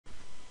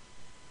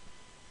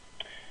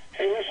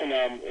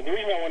the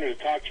reason I wanted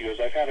to talk to you is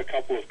I've had a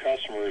couple of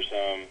customers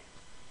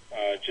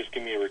just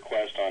give me a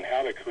request on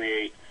how to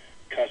create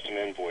custom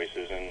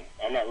invoices, and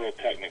I'm not real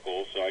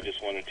technical, so I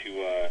just wanted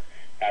to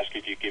ask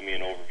if you could give me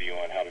an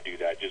overview on how to do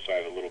that, just so I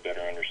have a little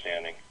better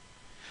understanding.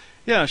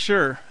 Yeah,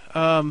 sure.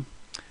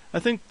 I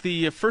think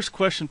the first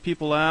question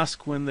people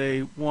ask when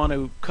they want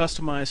to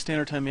customize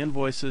standard time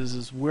invoices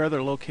is where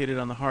they're located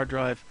on the hard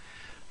drive.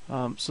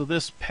 So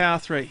this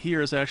path right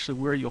here is actually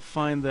where you'll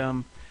find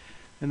them.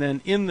 And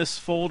then in this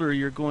folder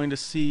you're going to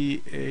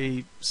see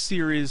a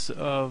series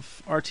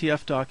of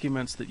RTF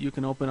documents that you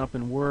can open up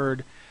in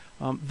Word.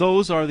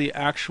 Those are the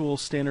actual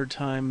standard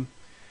time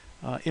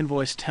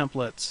invoice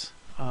templates.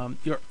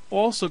 You're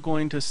also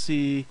going to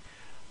see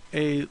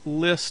a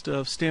list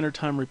of standard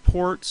time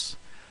reports.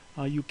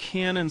 You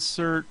can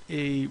insert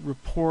a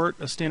report,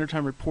 a standard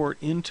time report,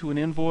 into an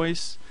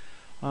invoice,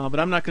 but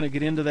I'm not going to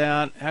get into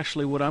that.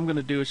 Actually, what I'm going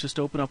to do is just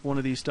open up one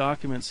of these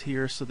documents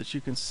here so that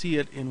you can see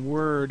it in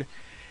Word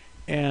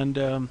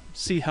and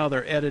see how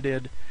they're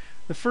edited.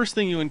 The first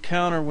thing you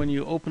encounter when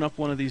you open up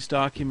one of these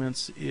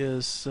documents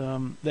is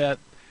that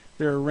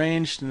they're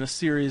arranged in a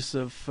series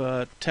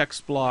of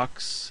text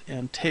blocks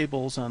and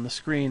tables on the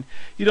screen.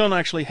 You don't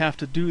actually have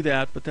to do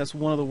that, but that's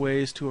one of the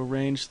ways to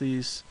arrange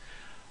these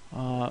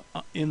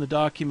in the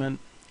document.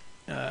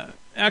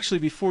 Actually,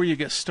 before you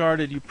get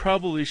started, you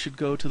probably should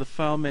go to the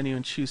File menu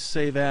and choose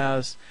Save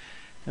As,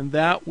 and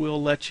that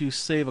will let you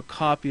save a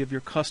copy of your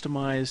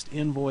customized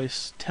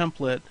invoice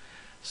template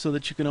so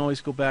that you can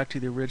always go back to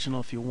the original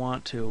if you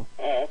want to.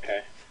 Oh,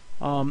 okay.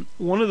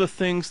 One of the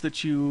things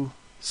that you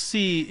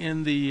see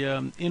in the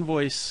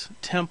invoice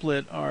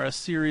template are a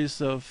series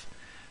of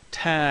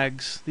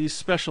tags. These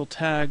special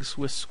tags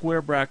with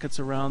square brackets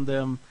around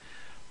them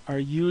are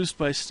used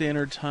by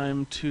Standard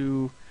Time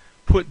to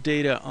put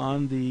data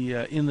on the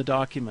in the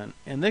document,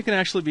 and they can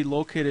actually be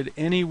located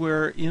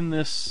anywhere in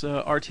this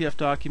RTF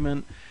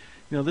document.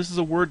 You know, this is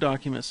a Word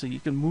document, so you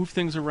can move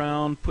things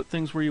around, put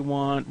things where you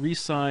want,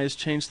 resize,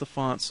 change the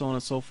font, so on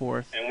and so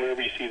forth. And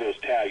wherever you see those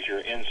tags,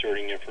 you're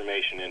inserting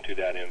information into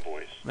that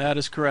invoice. That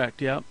is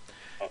correct, yep.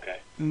 Okay.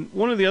 And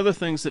one of the other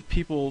things that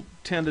people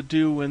tend to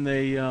do when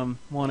they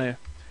want to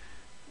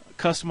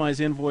customize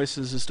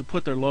invoices is to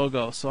put their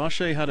logo. So I'll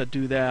show you how to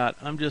do that.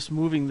 I'm just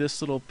moving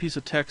this little piece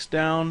of text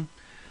down.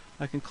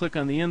 I can click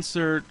on the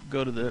insert,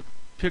 go to the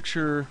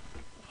picture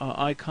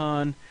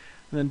icon,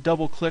 and then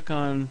double click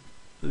on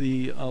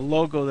the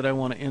logo that I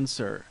want to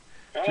insert.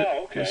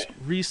 Oh, okay. Just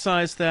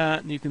resize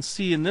that, and you can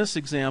see in this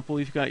example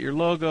you've got your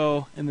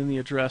logo and then the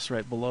address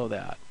right below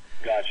that.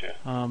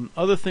 Gotcha.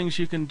 Other things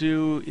you can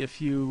do if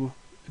you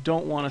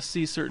don't want to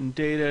see certain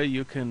data,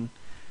 you can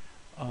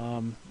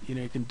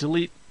you can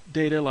delete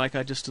data, like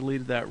I just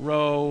deleted that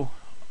row.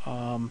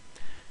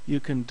 You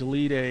can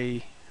delete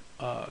a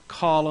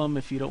column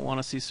if you don't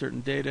want to see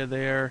certain data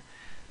there.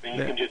 And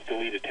you can just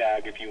delete a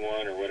tag if you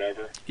want or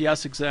whatever.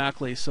 Yes,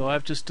 exactly. So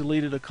I've just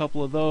deleted a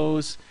couple of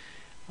those.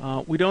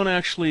 We don't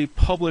actually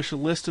publish a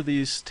list of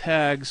these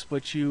tags,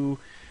 but you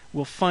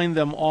will find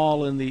them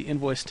all in the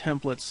invoice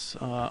templates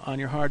on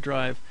your hard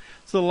drive.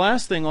 So the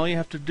last thing, all you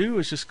have to do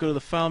is just go to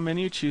the File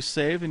menu, choose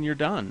Save, and you're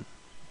done.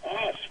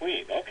 Oh,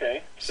 sweet.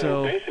 Okay.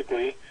 So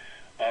basically,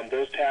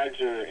 those tags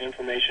are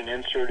information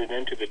inserted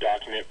into the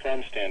document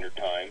from Standard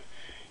Time.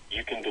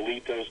 You can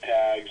delete those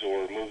tags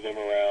or move them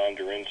around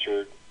or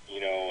insert,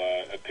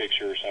 a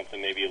picture or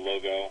something, maybe a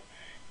logo,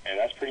 and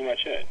that's pretty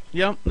much it.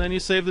 Yep, then you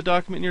save the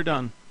document and you're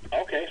done.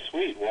 Okay,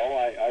 sweet. Well,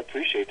 I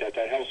appreciate that.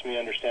 That helps me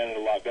understand it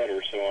a lot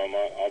better, so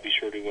I'll be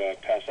sure to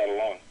pass that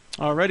along.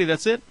 Alrighty,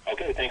 that's it.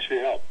 Okay, thanks for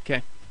your help.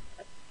 Okay.